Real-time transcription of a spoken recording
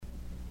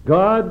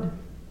God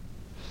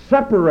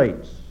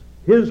separates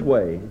his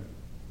way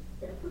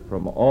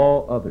from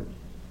all others.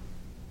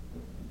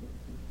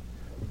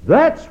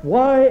 That's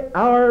why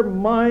our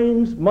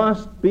minds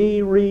must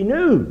be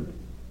renewed.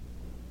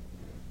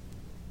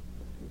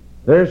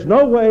 There's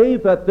no way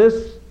that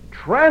this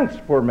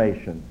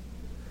transformation,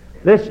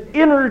 this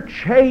inner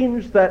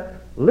change that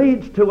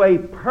leads to a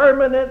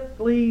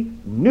permanently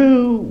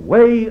new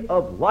way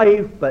of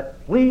life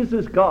that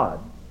pleases God,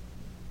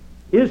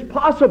 is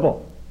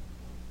possible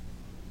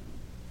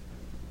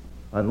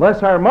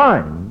unless our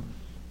minds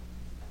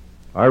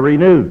are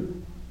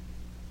renewed.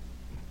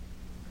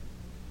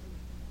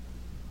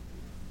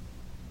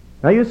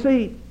 Now you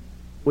see,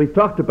 we've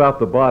talked about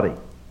the body,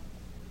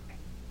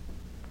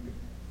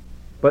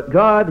 but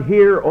God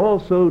here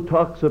also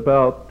talks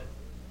about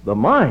the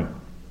mind.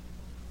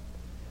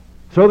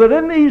 So that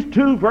in these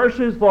two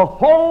verses, the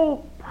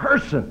whole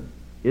person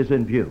is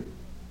in view.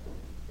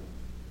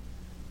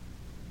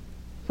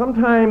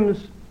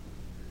 Sometimes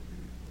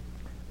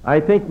I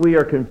think we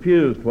are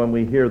confused when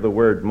we hear the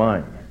word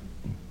mind.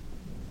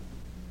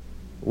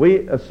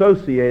 We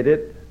associate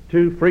it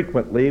too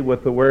frequently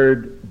with the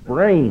word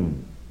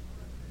brain.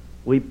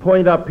 We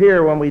point up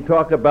here when we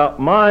talk about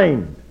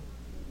mind.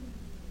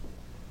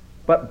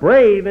 But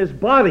brain is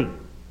body.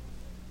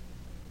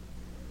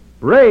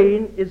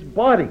 Brain is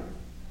body.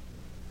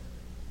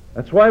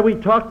 That's why we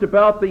talked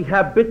about the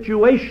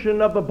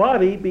habituation of the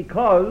body,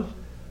 because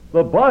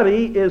the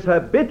body is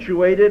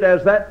habituated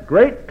as that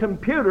great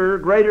computer,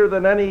 greater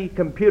than any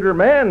computer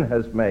man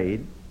has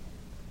made,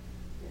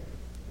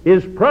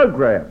 is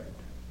programmed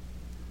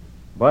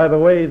by the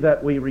way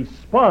that we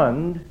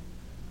respond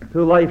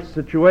to life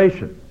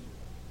situations.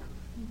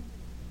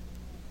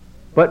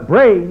 But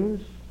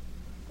brains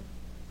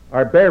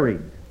are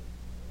buried.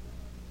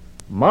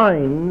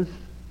 Minds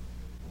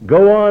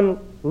go on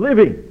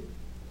living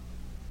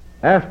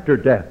after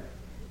death.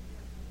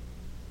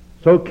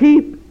 So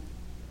keep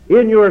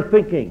in your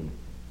thinking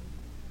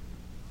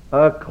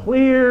a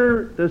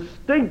clear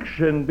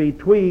distinction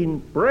between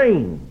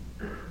brain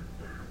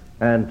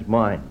and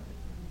mind.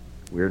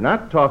 We're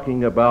not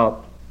talking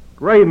about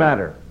gray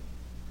matter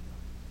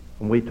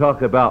when we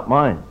talk about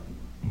mind.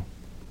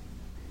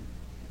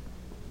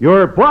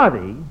 Your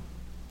body,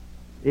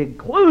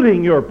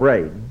 including your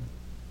brain,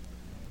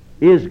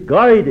 is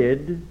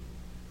guided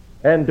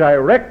and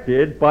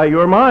directed by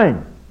your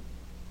mind.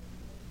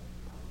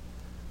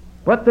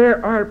 But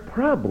there are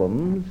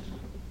problems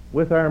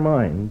with our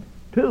mind,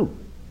 too.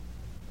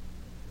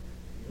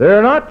 There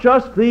are not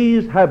just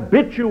these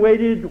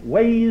habituated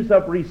ways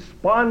of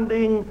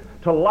responding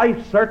to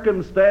life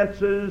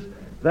circumstances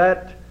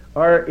that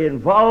are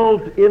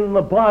involved in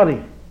the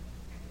body.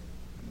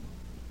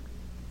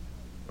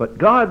 But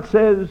God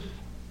says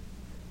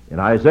in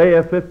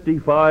Isaiah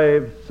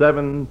 55,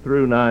 7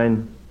 through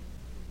 9,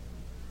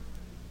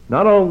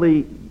 not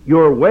only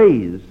your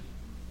ways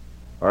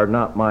are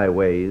not my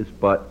ways,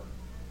 but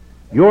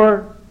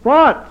your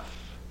thoughts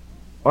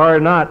are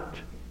not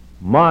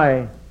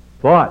my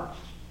thoughts.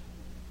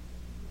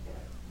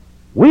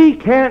 We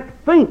can't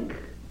think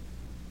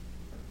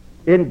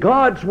in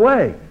God's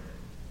way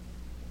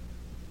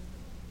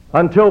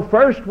until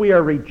first we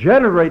are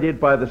regenerated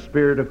by the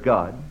Spirit of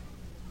God,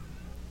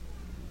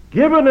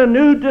 given a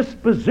new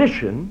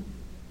disposition,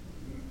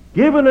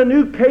 given a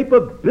new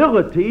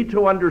capability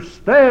to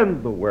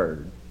understand the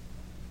Word,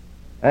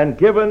 and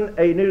given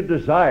a new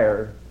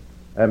desire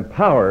and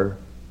power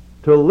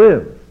to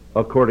live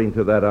according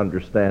to that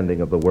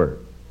understanding of the Word.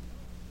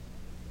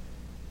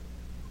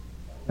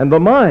 And the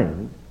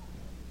mind,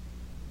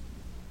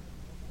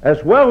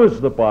 as well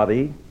as the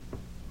body,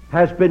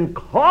 has been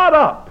caught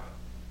up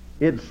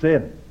in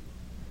sin.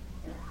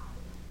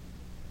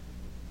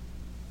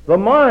 The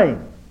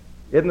mind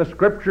in the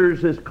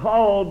Scriptures is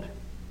called,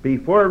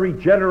 before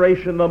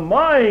regeneration, the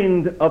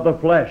mind of the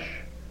flesh.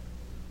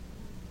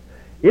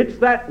 It's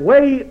that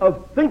way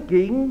of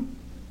thinking,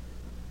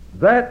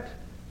 that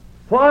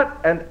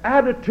thought and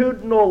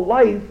attitudinal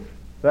life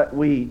that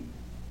we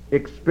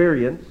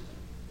experience,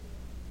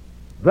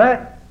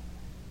 that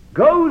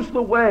goes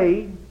the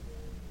way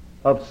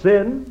of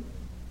sin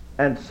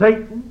and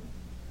Satan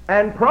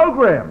and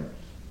programs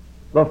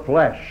the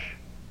flesh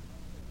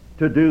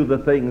to do the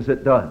things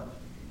it does.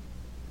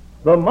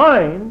 The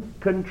mind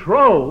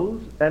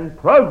controls and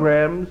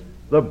programs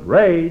the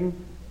brain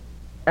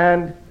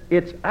and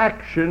its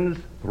actions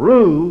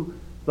through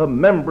the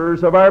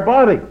members of our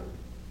body.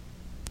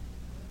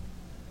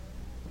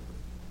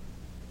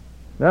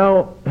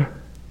 Now,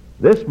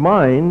 this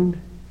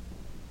mind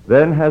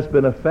then has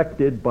been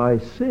affected by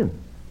sin,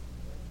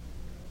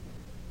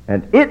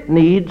 and it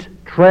needs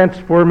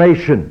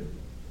transformation,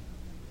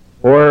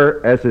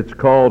 or as it's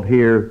called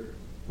here,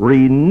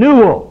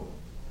 renewal.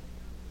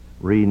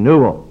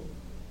 Renewal.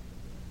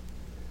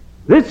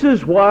 This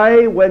is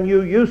why when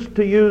you used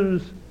to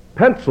use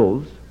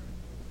pencils,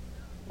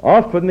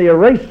 often the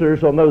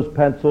erasers on those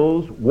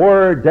pencils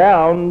wore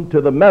down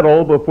to the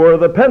metal before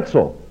the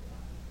pencil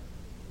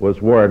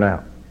was worn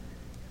out.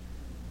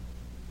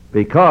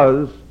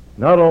 Because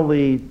not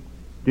only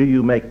do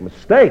you make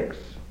mistakes,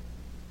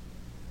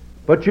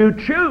 but you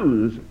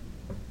choose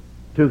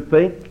to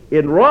think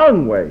in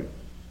wrong ways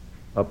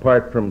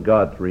apart from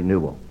God's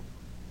renewal,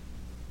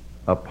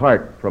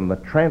 apart from the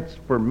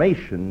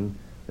transformation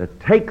that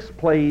takes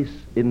place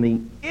in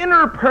the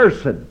inner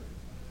person,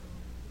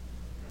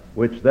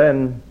 which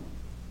then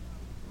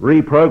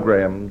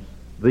reprograms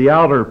the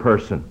outer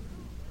person.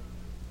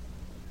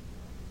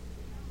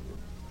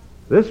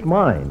 This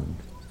mind,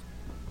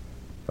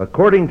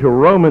 according to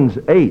Romans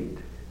 8,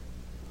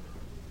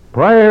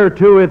 prior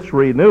to its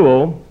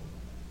renewal,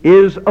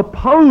 is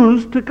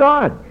opposed to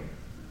God.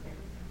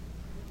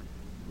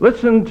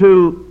 Listen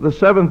to the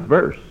 7th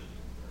verse.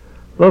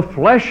 The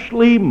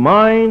fleshly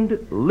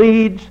mind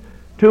leads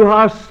to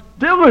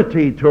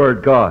hostility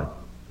toward God,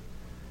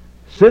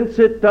 since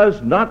it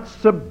does not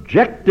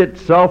subject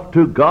itself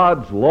to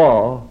God's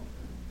law,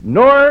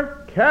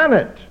 nor can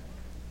it.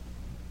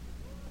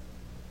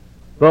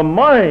 The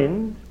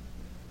mind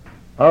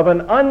of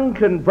an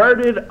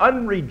unconverted,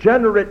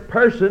 unregenerate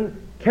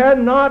person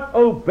cannot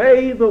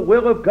obey the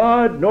will of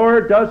God,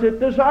 nor does it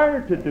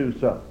desire to do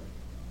so.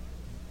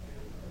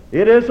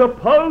 It is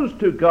opposed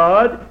to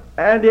God,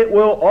 and it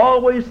will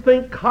always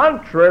think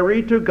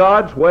contrary to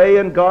God's way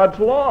and God's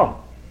law.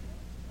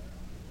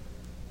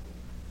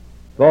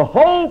 The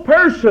whole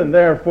person,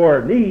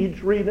 therefore,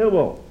 needs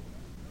renewal.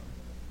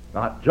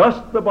 Not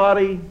just the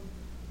body,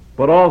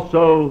 but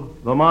also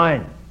the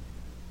mind.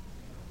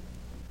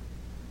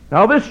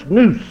 Now this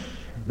nous,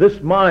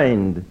 this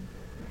mind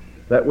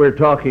that we're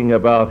talking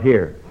about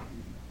here,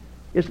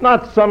 it's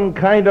not some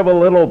kind of a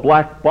little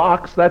black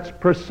box. That's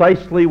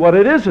precisely what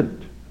it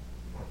isn't.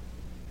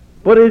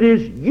 But it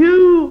is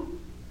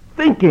you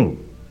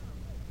thinking.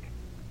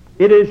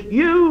 It is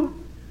you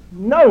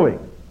knowing.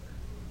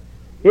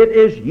 It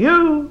is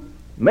you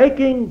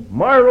making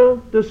moral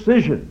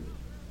decisions.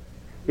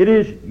 It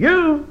is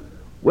you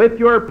with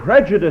your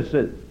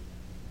prejudices.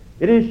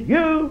 It is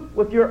you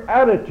with your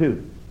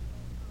attitudes.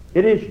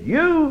 It is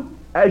you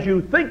as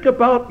you think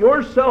about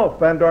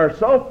yourself and are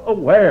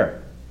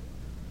self-aware.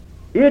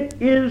 It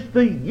is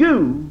the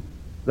you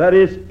that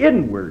is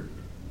inward,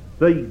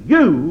 the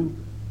you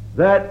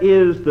that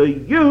is the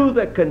you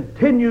that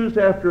continues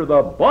after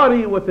the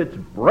body with its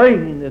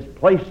brain is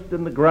placed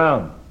in the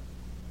ground.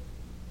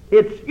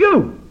 It's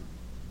you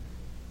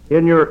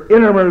in your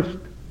innermost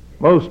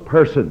most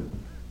person,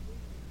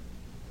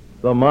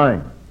 the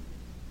mind.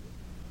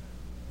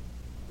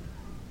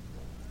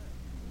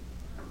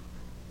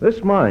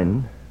 This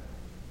mind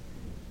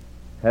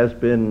has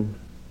been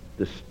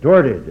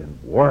distorted and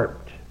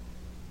warped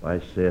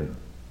by sin.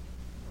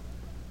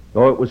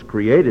 Though it was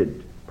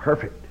created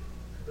perfect,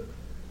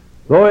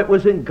 though it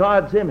was in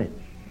God's image,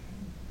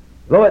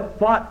 though it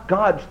thought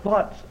God's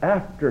thoughts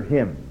after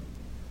him,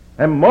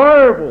 and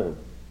marveled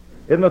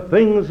in the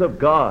things of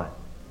God,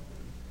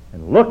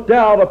 and looked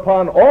out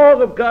upon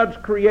all of God's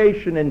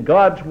creation in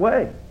God's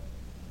way,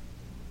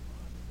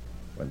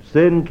 when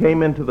sin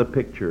came into the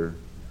picture,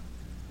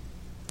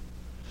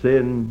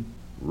 sin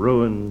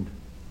ruined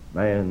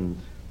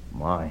man's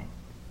mind.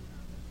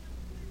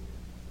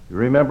 You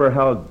remember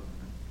how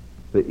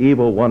the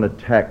evil one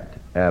attacked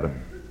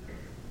Adam.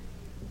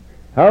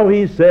 How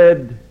he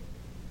said,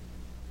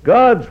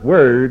 God's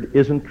word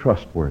isn't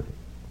trustworthy.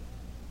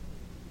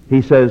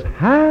 He says,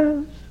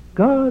 has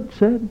God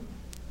said?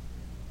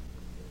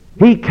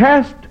 He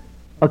cast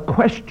a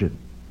question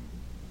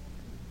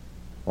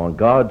on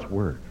God's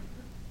word,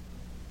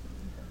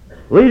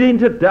 leading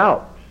to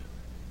doubt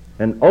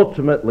and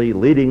ultimately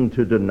leading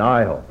to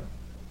denial,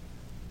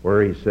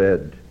 where he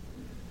said,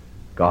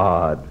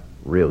 God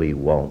really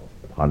won't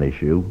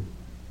punish you.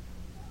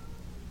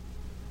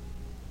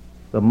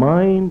 The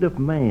mind of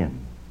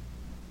man,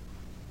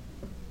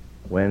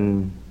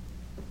 when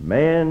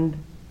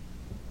man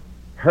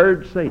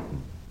heard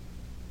Satan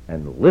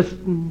and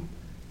listened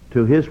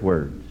to his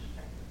words,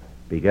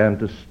 began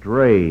to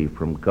stray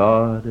from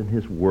God and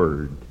his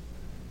word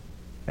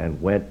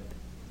and went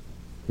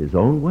his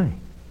own way.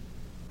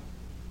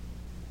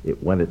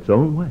 It went its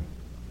own way.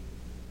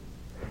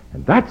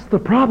 And that's the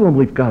problem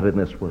we've got in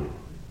this world.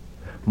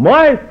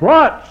 My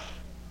thoughts,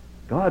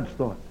 God's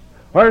thoughts,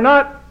 are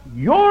not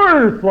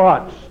your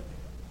thoughts.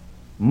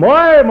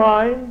 My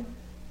mind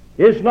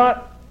is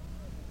not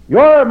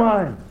your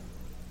mind.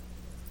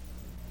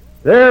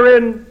 They're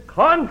in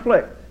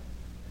conflict.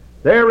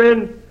 They're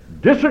in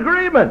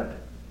disagreement.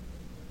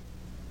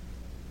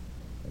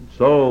 And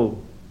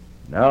so,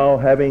 now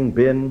having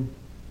been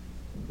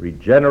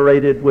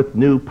regenerated with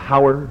new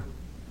power,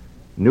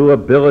 new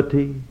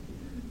ability,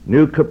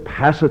 new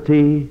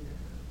capacity,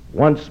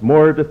 once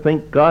more to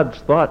think God's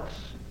thoughts,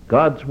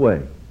 God's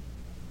way,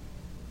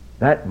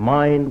 that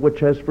mind which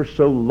has for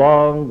so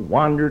long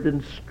wandered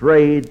and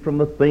strayed from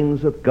the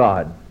things of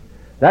God,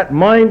 that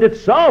mind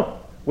itself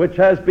which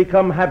has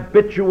become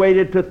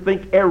habituated to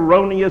think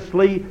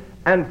erroneously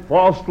and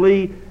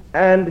falsely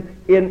and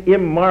in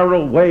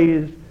immoral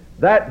ways,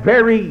 that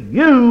very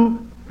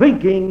you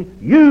thinking,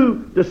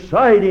 you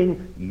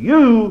deciding,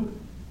 you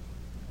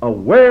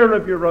aware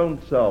of your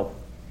own self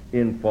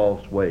in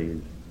false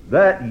ways,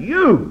 that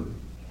you,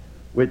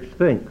 which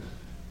thinks,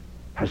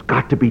 has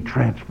got to be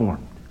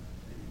transformed,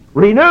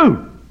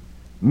 renewed,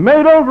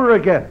 made over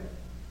again